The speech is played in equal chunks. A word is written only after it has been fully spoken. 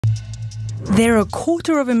There are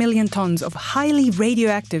 250,000 tons of highly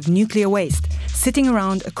radioactive nuclear waste sitting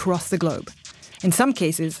around across the globe, in some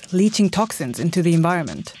cases leaching toxins into the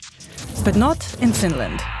environment. But not in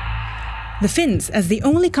Finland. The Finns, as the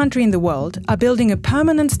only country in the world, are building a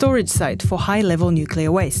permanent storage site for high-level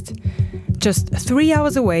nuclear waste, just 3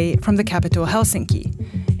 hours away from the capital Helsinki,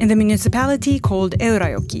 in the municipality called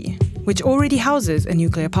Eurajoki, which already houses a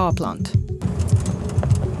nuclear power plant.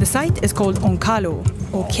 The site is called Onkalo,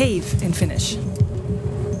 or cave in Finnish.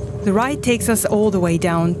 The ride takes us all the way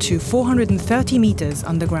down to 430 meters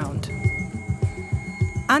underground.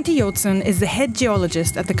 Antti Joutsen is the head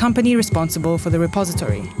geologist at the company responsible for the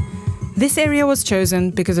repository. This area was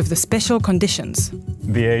chosen because of the special conditions.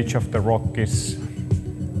 The age of the rock is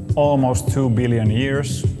almost 2 billion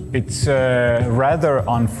years. It's rather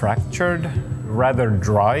unfractured, rather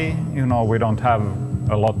dry. You know, we don't have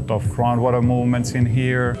a lot of groundwater movements in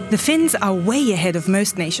here. The Finns are way ahead of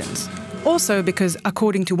most nations. Also because,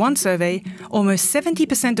 according to one survey, almost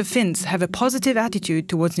 70% of Finns have a positive attitude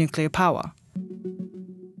towards nuclear power.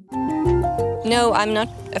 No, I'm not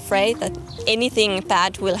afraid that anything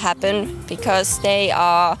bad will happen because they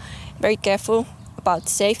are very careful about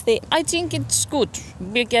safety. I think it's good.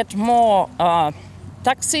 We get more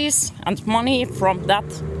taxes and money from that,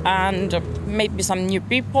 and maybe some new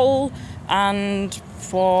people, and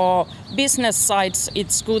for business sides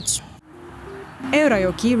it's good.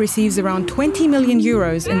 Eurajoki receives around 20 million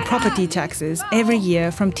euros in property taxes every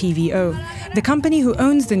year from TVO, the company who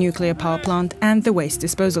owns the nuclear power plant and the waste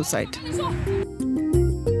disposal site.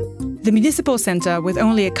 The municipal centre, with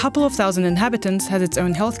only a couple of thousand inhabitants, has its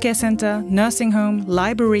own healthcare centre, nursing home,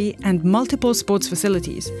 library and multiple sports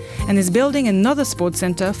facilities, and is building another sports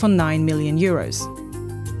centre for 9 million euros.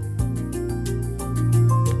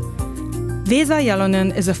 Vesa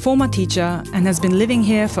Jalonen is a former teacher and has been living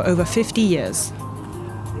here for over 50 years.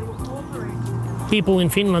 People in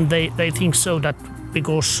Finland, they think so that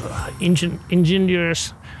because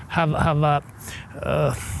engineers have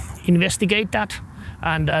investigate that,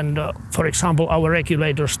 and for example, our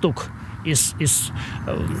regulators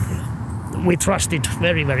we trust it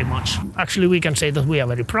very, very much. Actually, we can say that we are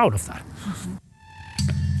very proud of that.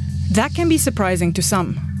 That can be surprising to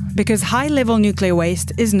some, because high-level nuclear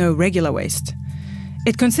waste is no regular waste.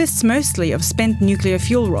 It consists mostly of spent nuclear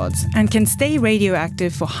fuel rods and can stay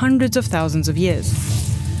radioactive for hundreds of thousands of years.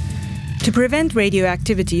 To prevent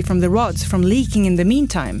radioactivity from the rods from leaking in the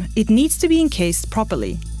meantime, it needs to be encased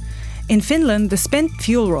properly. In Finland, the spent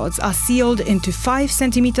fuel rods are sealed into 5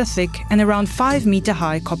 centimeter thick and around 5 meter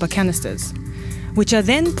high copper canisters, which are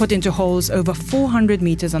then put into holes over 400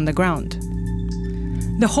 meters underground.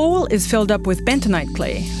 The hole is filled up with bentonite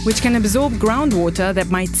clay, which can absorb groundwater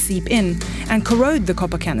that might seep in and corrode the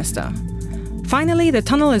copper canister. Finally, the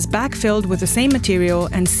tunnel is backfilled with the same material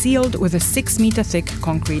and sealed with a 6 meter thick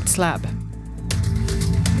concrete slab.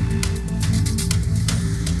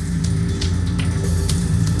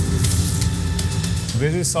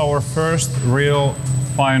 This is our first real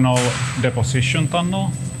final deposition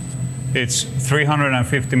tunnel. It's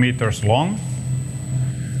 350 meters long,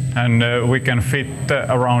 and we can fit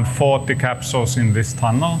around 40 capsules in this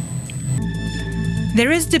tunnel.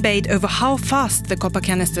 There is debate over how fast the copper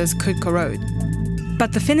canisters could corrode.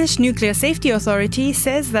 But the Finnish Nuclear Safety Authority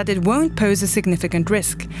says that it won't pose a significant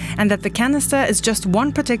risk, and that the canister is just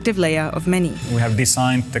one protective layer of many. We have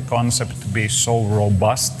designed the concept to be so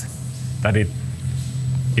robust that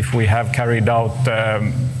if we have carried out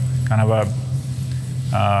kind of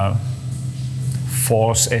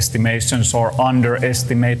false estimations or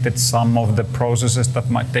underestimated some of the processes that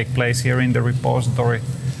might take place here in the repository,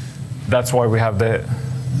 that's why we have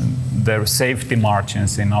the safety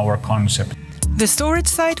margins in our concept. The storage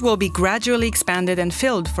site will be gradually expanded and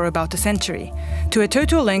filled for about a century, to a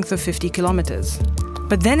total length of 50 kilometers.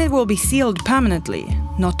 But then it will be sealed permanently,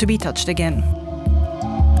 not to be touched again.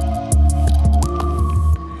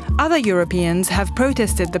 Other Europeans have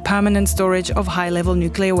protested the permanent storage of high-level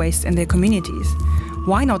nuclear waste in their communities.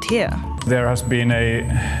 Why not here? There has been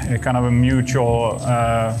a kind of a mutual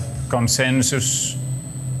consensus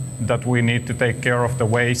that we need to take care of the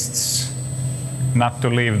wastes, not to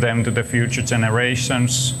leave them to the future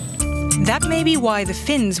generations. That may be why the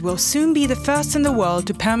Finns will soon be the first in the world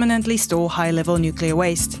to permanently store high-level nuclear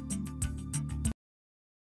waste.